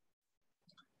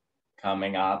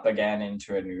 Coming up again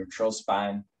into a neutral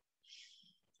spine.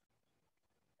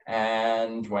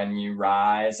 And when you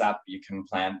rise up, you can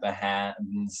plant the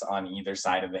hands on either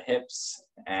side of the hips.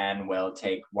 And we'll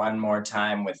take one more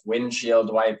time with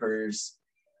windshield wipers,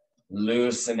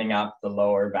 loosening up the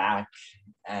lower back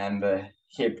and the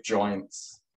hip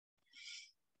joints.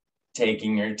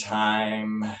 Taking your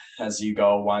time as you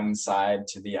go one side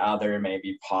to the other,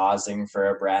 maybe pausing for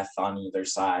a breath on either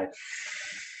side.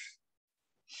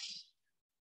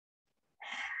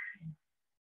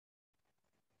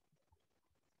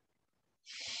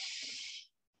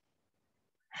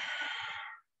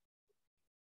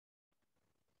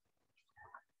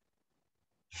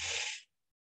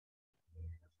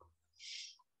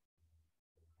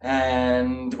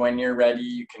 And when you're ready,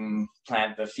 you can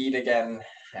plant the feet again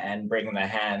and bring the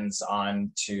hands on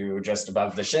to just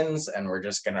above the shins. And we're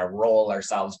just gonna roll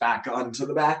ourselves back onto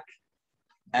the back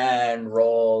and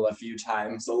roll a few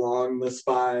times along the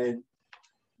spine.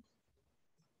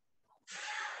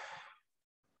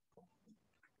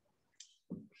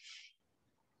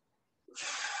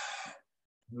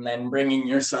 And then bringing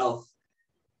yourself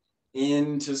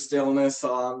into stillness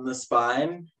on the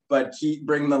spine, but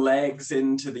bring the legs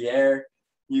into the air.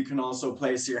 You can also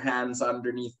place your hands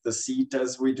underneath the seat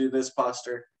as we do this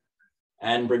posture.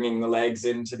 And bringing the legs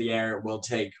into the air will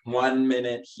take 1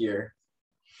 minute here.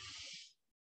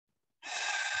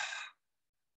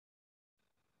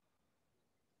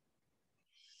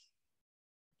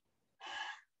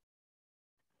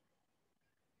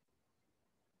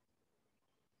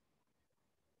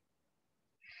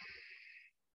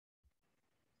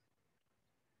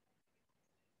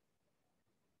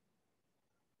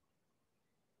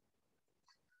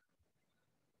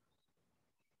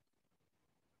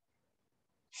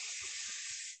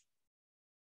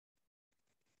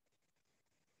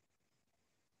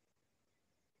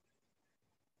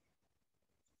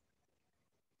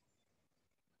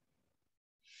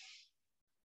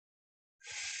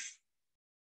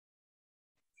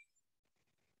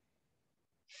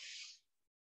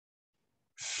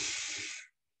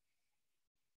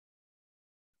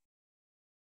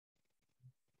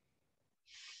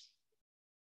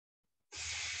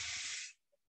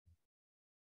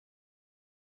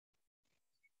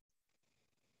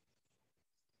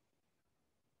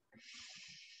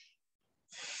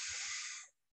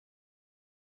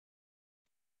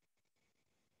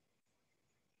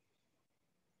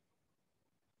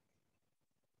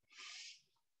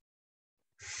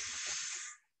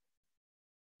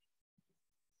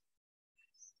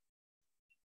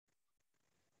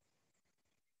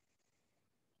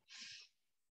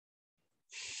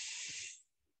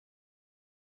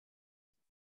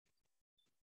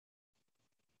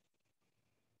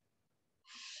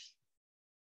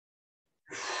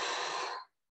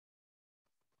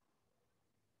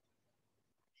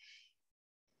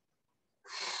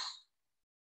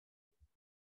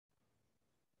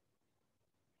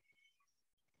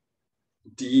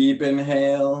 Deep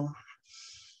inhale,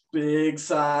 big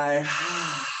sigh.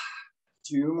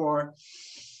 2 more.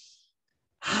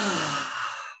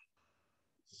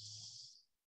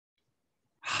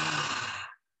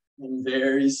 And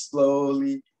very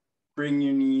slowly bring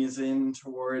your knees in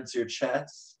towards your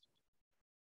chest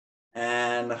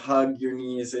and hug your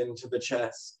knees into the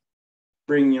chest.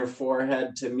 Bring your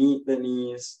forehead to meet the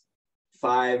knees.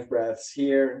 5 breaths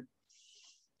here.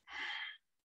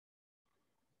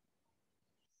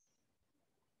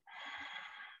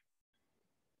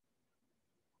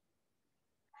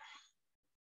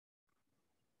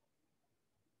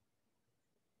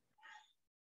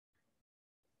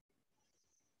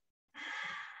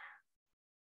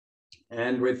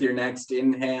 And with your next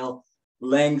inhale,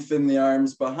 lengthen the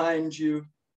arms behind you,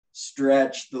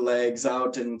 stretch the legs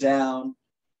out and down.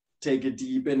 Take a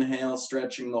deep inhale,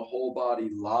 stretching the whole body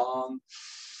long.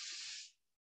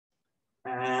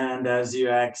 And as you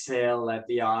exhale, let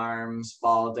the arms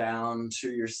fall down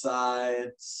to your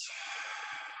sides.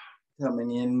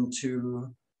 Coming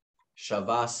into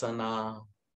Shavasana.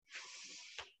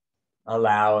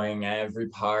 Allowing every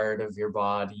part of your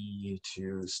body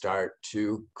to start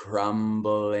to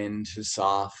crumble into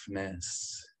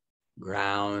softness,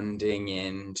 grounding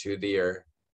into the earth,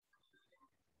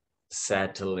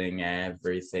 settling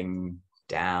everything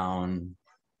down,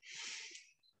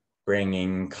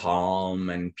 bringing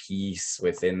calm and peace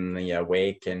within the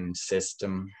awakened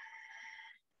system,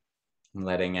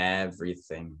 letting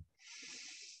everything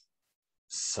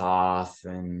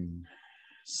soften,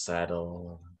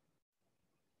 settle,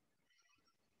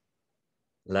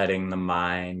 letting the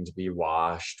mind be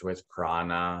washed with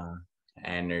prana,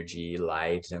 energy,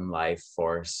 light, and life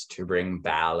force to bring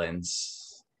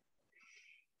balance,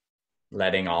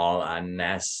 letting all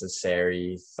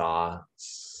unnecessary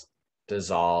thoughts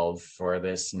dissolve for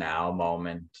this now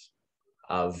moment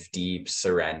of deep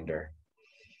surrender,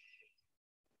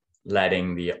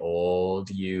 letting the old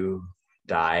you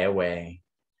die away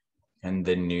and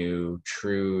the new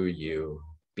true you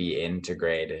be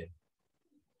integrated.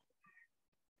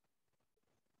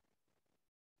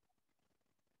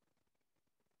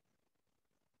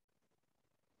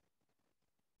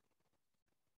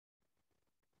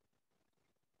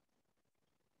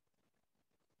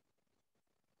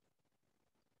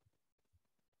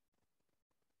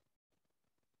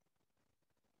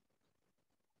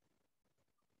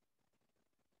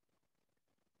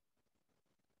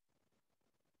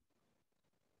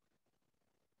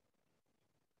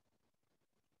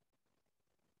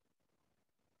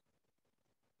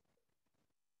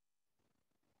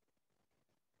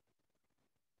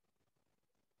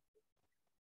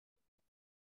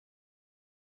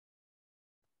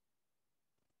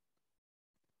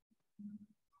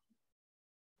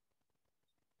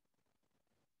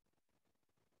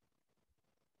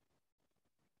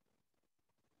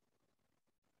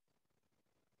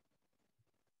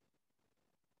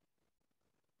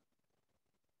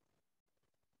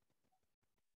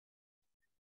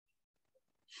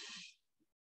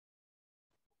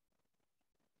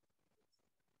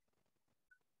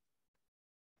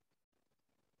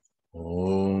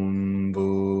 Om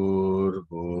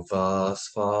Bhurbhuva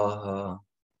Svaha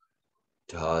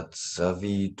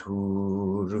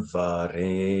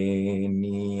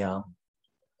Tatsaviturvarenyam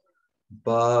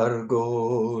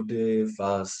Bhargo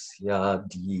Devasya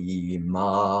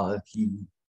Dhimahi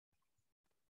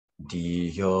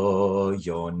Dhiyo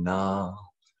Yona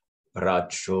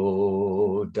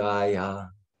Prachodaya.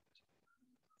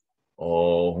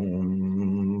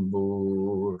 Om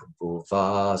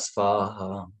Bhurbhuva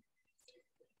Svaha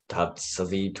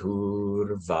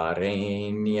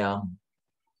Tatsaviturvarenyam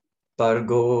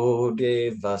Bhargo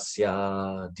Devasya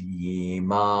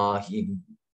Dhimahi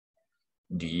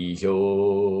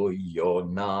Dhiyo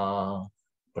Yona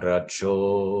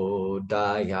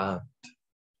Prachodayat.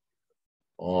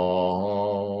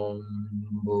 Om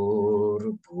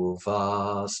Bhurbhuva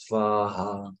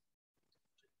Svaha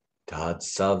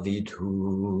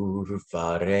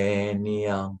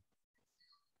Tatsaviturvarenyam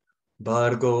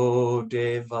Bhargo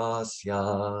Devasya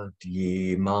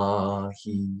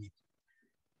Dhimahi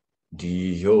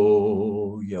Dhiyo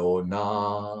Yona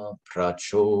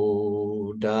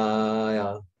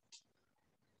Prachodaya.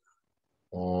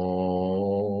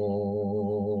 Om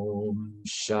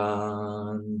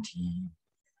Shanti,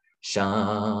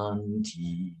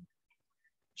 Shanti,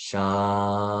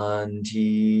 Shanti.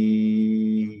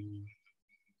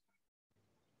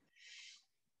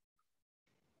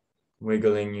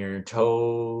 Wiggling your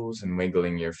toes and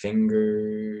wiggling your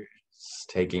fingers,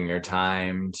 taking your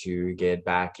time to get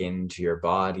back into your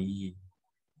body.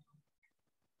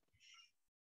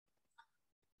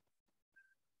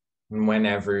 And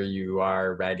whenever you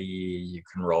are ready, you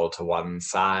can roll to one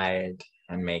side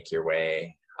and make your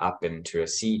way up into a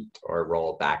seat, or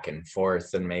roll back and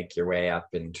forth and make your way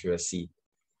up into a seat.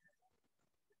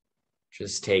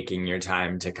 Just taking your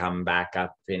time to come back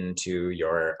up into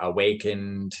your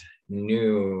awakened,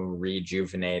 new,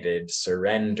 rejuvenated,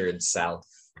 surrendered self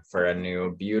for a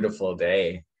new, beautiful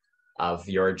day of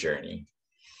your journey.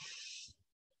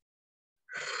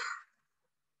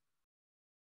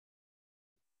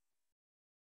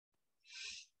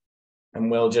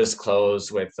 And we'll just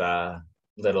close with a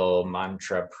little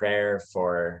mantra prayer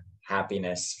for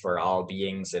happiness for all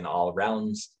beings in all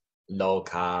realms.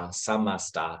 Loka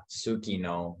samasta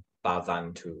sukhino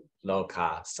bhavantu.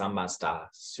 Loka samasta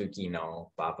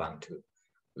sukhino bhavantu.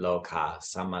 Loka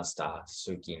samasta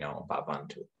sukhino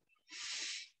bhavantu.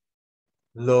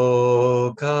 Loka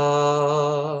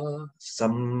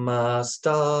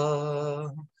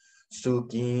samasta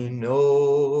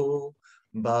sukhino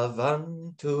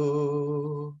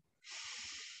bhavantu.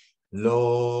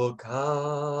 Loka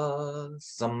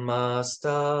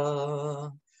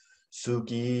samasta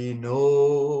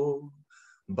sukhino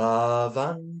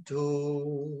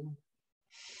bhavantu.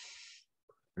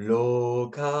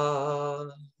 Loka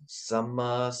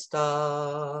samasta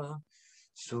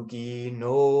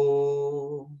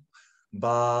sukhino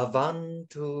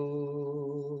bhavantu.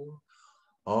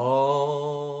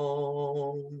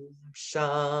 Om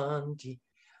Shanti,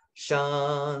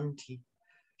 Shanti,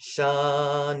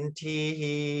 Shanti.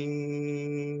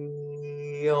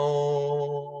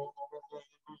 Om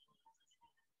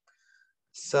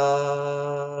Sat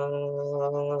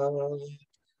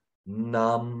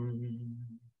Nam.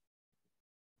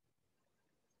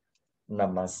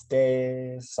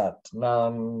 Namaste, Sat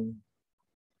Nam.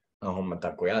 Ahom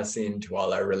Takoyasin to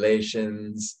all our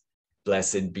relations.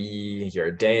 Blessed be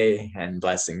your day, and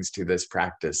blessings to this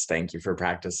practice. Thank you for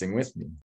practicing with me.